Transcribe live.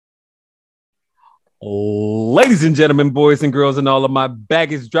Ladies and gentlemen, boys and girls, and all of my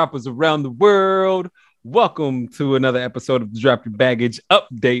baggage droppers around the world, welcome to another episode of the Drop Your Baggage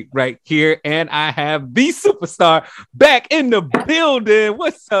Update right here. And I have the superstar back in the building.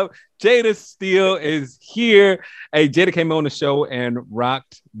 What's up? Jada Steele is here. Hey, Jada came on the show and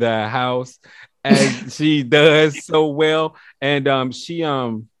rocked the house as she does so well. And she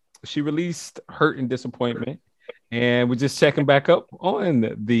released Hurt and Disappointment. And we're just checking back up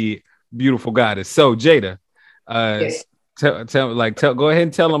on the beautiful goddess. So Jada, Yes. go ahead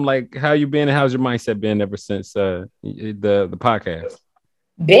and tell them like how you been and how's your mindset been ever since the podcast.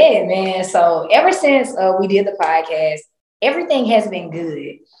 Bad, man. So ever since we did the podcast, everything has been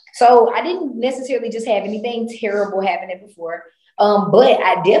good. So I didn't necessarily just have anything terrible happening before. But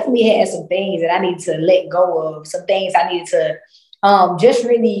I definitely had some things that I needed to let go of, some things I needed to just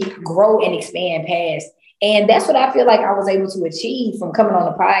really grow and expand past. And that's what I feel like I was able to achieve from coming on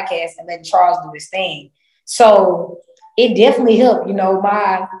the podcast and letting Charles do his thing. So it definitely helped,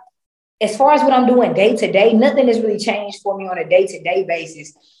 as far as what I'm doing day to day, nothing has really changed for me on a day to day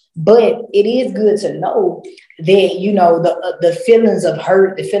basis. But it is good to know that, the feelings of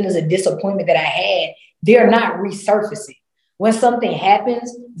hurt, the feelings of disappointment that I had, they're not resurfacing. When something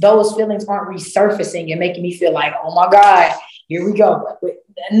happens, those feelings aren't resurfacing and making me feel like, oh my God, here we go.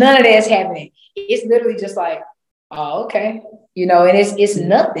 None of that's happening. It's literally just like, oh, okay. And it's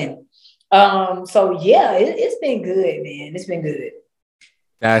nothing. So yeah, it's been good, man. It's been good.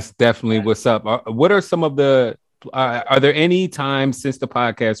 That's definitely what's up. What are some of the are there any times since the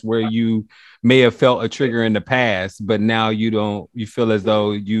podcast where you may have felt a trigger in the past, but now you feel as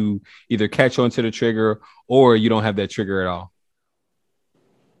though you either catch on to the trigger or you don't have that trigger at all?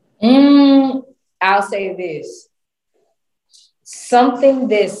 I'll say this. Something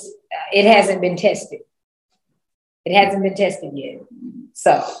it hasn't been tested. It hasn't been tested yet.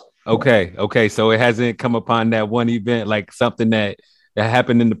 So okay. So it hasn't come upon that one event, like something that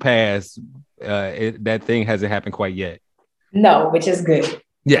happened in the past. That thing hasn't happened quite yet. No, which is good.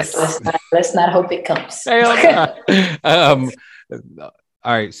 Yes. Let's not hope it comes. All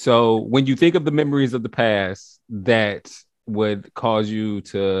right. So when you think of the memories of the past that would cause you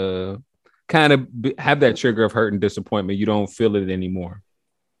to kind of have that trigger of hurt and disappointment, you don't feel it anymore?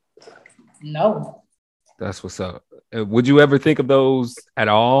 No. That's what's up. Would you ever think of those at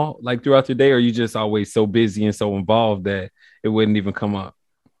all, like throughout your day, or are you just always so busy and so involved that it wouldn't even come up?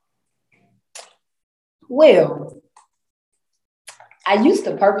 Well, I used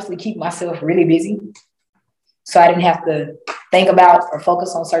to purposely keep myself really busy so I didn't have to think about or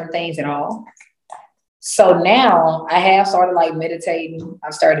focus on certain things at all. So now I have started like meditating.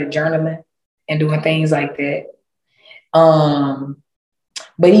 I've started journaling and doing things like that.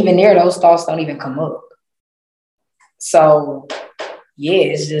 But even there, those thoughts don't even come up. So yeah,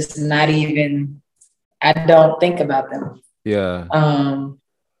 it's just not even, I don't think about them. Yeah.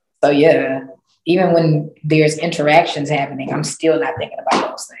 So yeah, even when there's interactions happening, I'm still not thinking about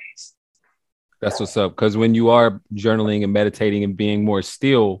those things. That's what's up. Because when you are journaling and meditating and being more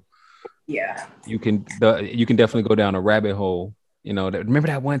still, yeah, you can definitely go down a rabbit hole. Remember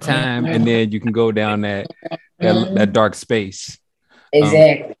that one time, and then you can go down that dark space.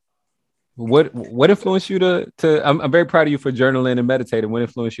 Exactly. What influenced you to? I'm very proud of you for journaling and meditating. What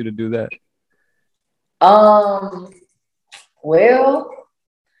influenced you to do that? Well,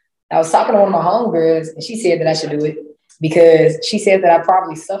 I was talking to one of my homegirls, and she said that I should do it because she said that I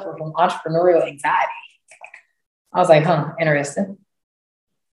probably suffer from entrepreneurial anxiety. I was like, interesting.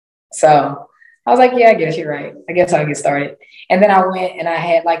 So I was like, yeah, I guess you're right. I guess I'll get started. And then I went and I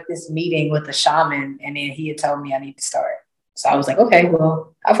had like this meeting with the shaman, and then he had told me I need to start. So I was like, okay,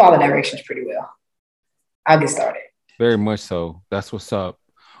 well, I follow directions pretty well. I'll get started. Very much so. That's what's up.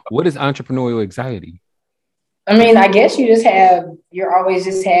 What is entrepreneurial anxiety? I mean, I guess you're always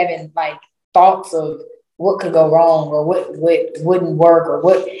just having like thoughts of what could go wrong or what wouldn't work or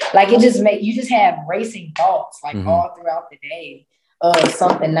what, like you just have racing thoughts like all throughout the day of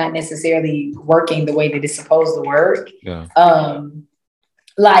something not necessarily working the way that it's supposed to work. Yeah.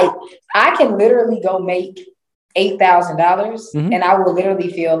 Like I can literally go make $8,000 and I will literally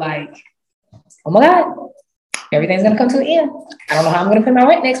feel like, oh my God, everything's going to come to the end. I don't know how I'm going to pay my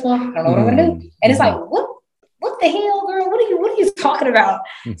rent next month. I don't know what I'm going to do. And it's like, what the hell, girl? What are you talking about?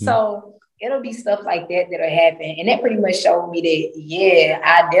 So it'll be stuff like that'll happen. And that pretty much showed me that, yeah,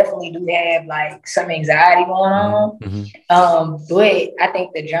 I definitely do have like some anxiety going on. But I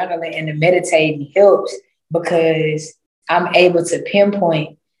think the journaling and the meditating helps because I'm able to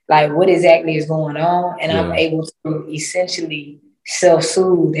pinpoint like what exactly is going on. And I'm able to essentially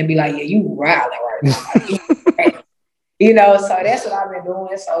self-soothe and be like, yeah, you rowling right now. So that's what I've been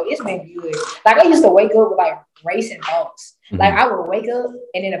doing. So it's been good. Like I used to wake up with like racing thoughts. Like I would wake up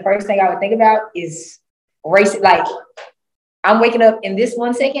and then the first thing I would think about is racing. Like I'm waking up in this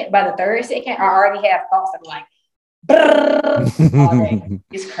 1 second. By the third second, I already have thoughts that are like, all day.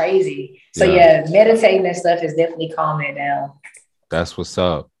 It's crazy. So yeah, meditating and stuff is definitely calming it down. That's what's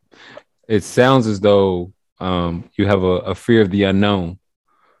up. It sounds as though you have a fear of the unknown.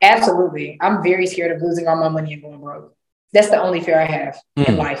 Absolutely. I'm very scared of losing all my money and going broke. That's the only fear I have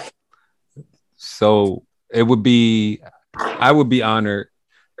in life. So I would be honored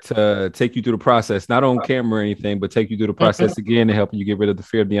to take you through the process, not on camera or anything, but take you through the process again and help you get rid of the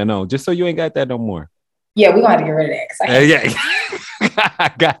fear of the unknown, just so you ain't got that no more. Yeah, we're gonna have to get rid of that. Yeah,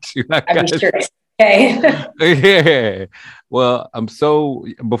 I got you. I'm sure. Okay. Yeah. Well,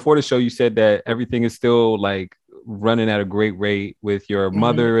 before the show, you said that everything is still like running at a great rate with your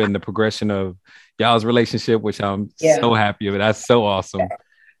mother and the progression of y'all's relationship, which I'm so happy with. That's so awesome.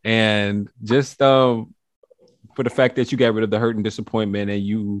 And just for the fact that you got rid of the hurt and disappointment, and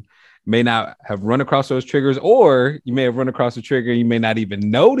you may not have run across those triggers, or you may have run across a trigger, you may not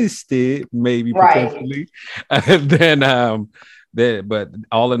even noticed it, maybe potentially. But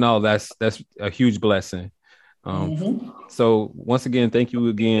all in all, that's a huge blessing. So once again, thank you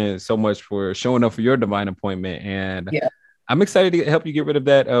again so much for showing up for your divine appointment, and I'm excited to help you get rid of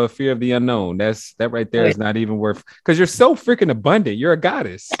that fear of the unknown. That right there is not even worth, because you're so freaking abundant. You're a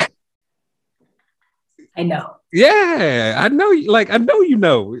goddess. I know. Yeah, I know. Like I know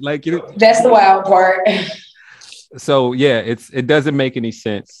Like that's the wild part. So yeah, it doesn't make any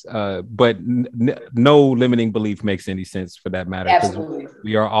sense. But no limiting belief makes any sense for that matter. Absolutely.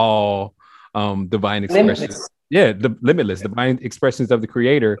 We are all divine expressions. Limitless. Yeah, the limitless divine expressions of the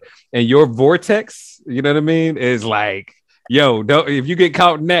Creator, and your vortex, you know what I mean, is like, yo, if you get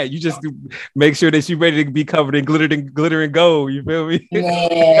caught in that, you just make sure that you're ready to be covered in glitter and gold. You feel me?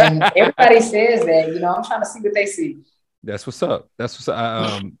 Man, everybody says that. I'm trying to see what they see. That's what's up.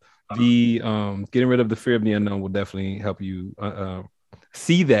 The getting rid of the fear of the unknown will definitely help you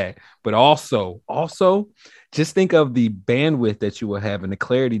see that. But also just think of the bandwidth that you will have and the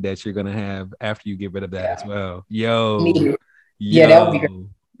clarity that you're gonna have after you get rid of that as well. Yo, that would be great.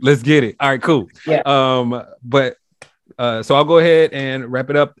 Let's get it. All right, cool. Yeah. So I'll go ahead and wrap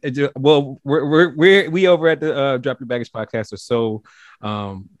it up. We over at the Drop Your Baggage podcast are so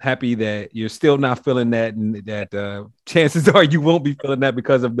happy that you're still not feeling that, and that chances are you won't be feeling that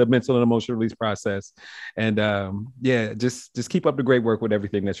because of the mental and emotional release process. And just keep up the great work with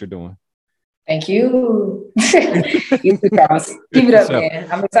everything that you're doing. Thank you. You too, Carlos. Keep it up, man.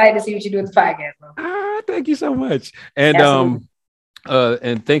 I'm excited to see what you do with the podcast, bro. Thank you so much. And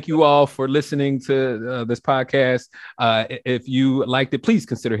and thank you all for listening to this podcast. If you liked it, please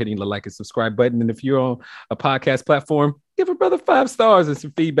consider hitting the like and subscribe button. And if you're on a podcast platform, give a brother 5 stars and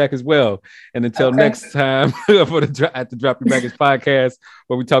some feedback as well. And until next time at the Drop Your Baggage podcast,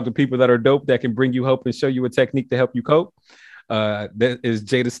 where we talk to people that are dope, that can bring you hope and show you a technique to help you cope. That is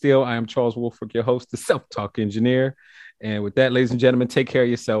Jada Steele. I am Charles Wolfrick, your host, the Self-Talk Engineer. And with that, ladies and gentlemen, take care of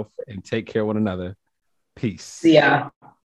yourself and take care of one another. Peace. See ya.